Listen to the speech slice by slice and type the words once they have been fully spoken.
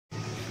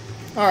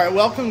Alright,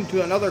 welcome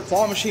to another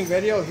claw machine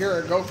video here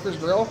at Gophers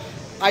Grill.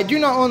 I do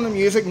not own the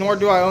music, nor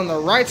do I own the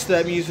rights to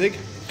that music.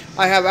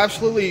 I have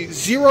absolutely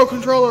zero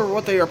control over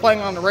what they are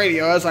playing on the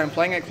radio, as I'm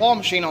playing a claw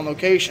machine on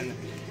location.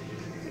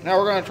 Now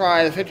we're going to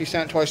try the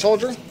 50-cent toy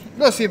soldier.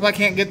 Let's see if I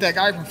can't get that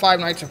guy from Five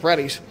Nights at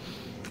Freddy's.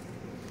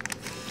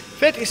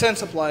 50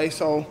 cents a play,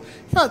 so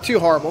not too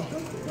horrible.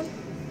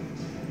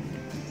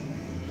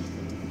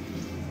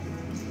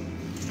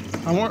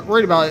 I'm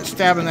worried about it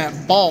stabbing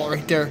that ball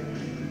right there.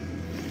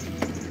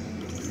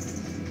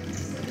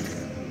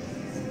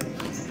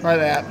 Try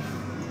that.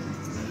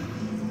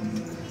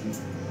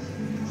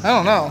 I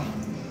don't know.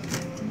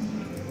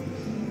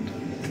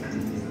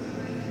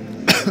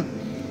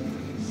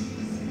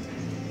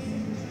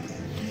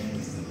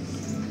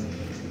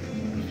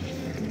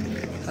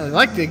 I'd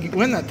like to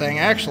win that thing,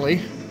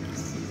 actually.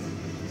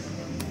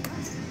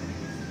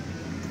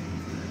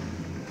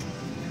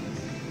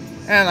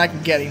 And I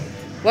can get him.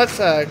 Let's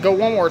go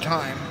one more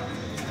time.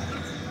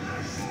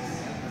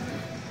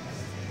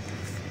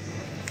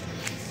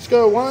 Let's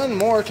go one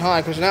more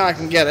time, because now I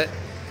can get it.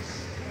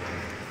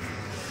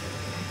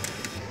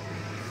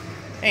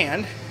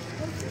 And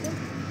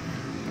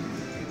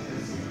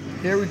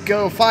here we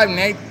go, Five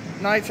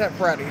Nights at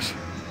Freddy's.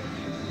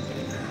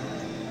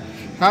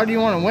 How do you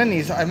want to win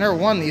these? I've never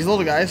won these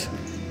little guys.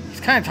 It's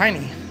kind of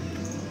tiny.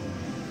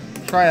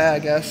 Try that, I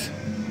guess.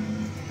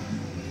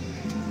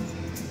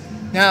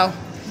 Now,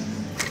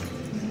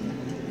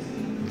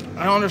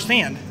 I don't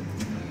understand.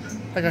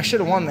 Like, I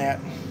should have won that.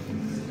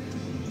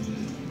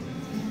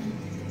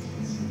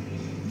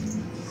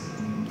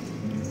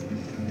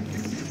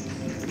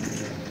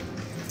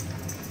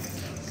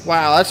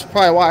 Wow, that's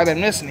probably why I've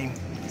been missing him.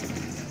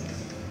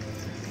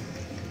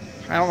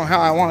 I don't know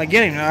how I want to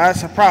get him now.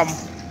 That's a problem.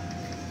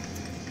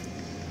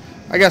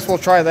 I guess we'll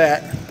try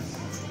that.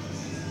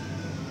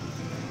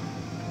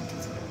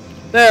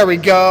 There we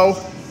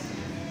go.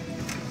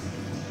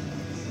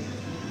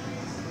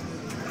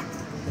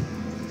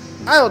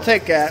 I will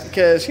take that,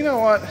 because you know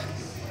what?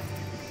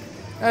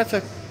 That's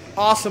an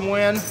awesome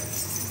win.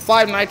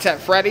 Five Nights at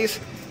Freddy's.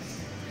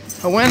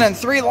 A win and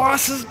 3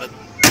 losses, but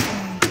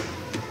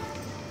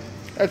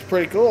that's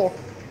pretty cool.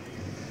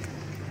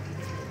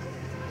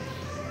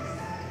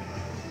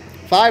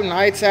 Five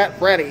Nights at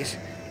Freddy's.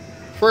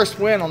 First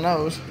win on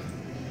those.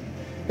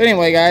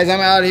 Anyway, guys, I'm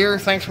out of here.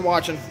 Thanks for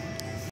watching.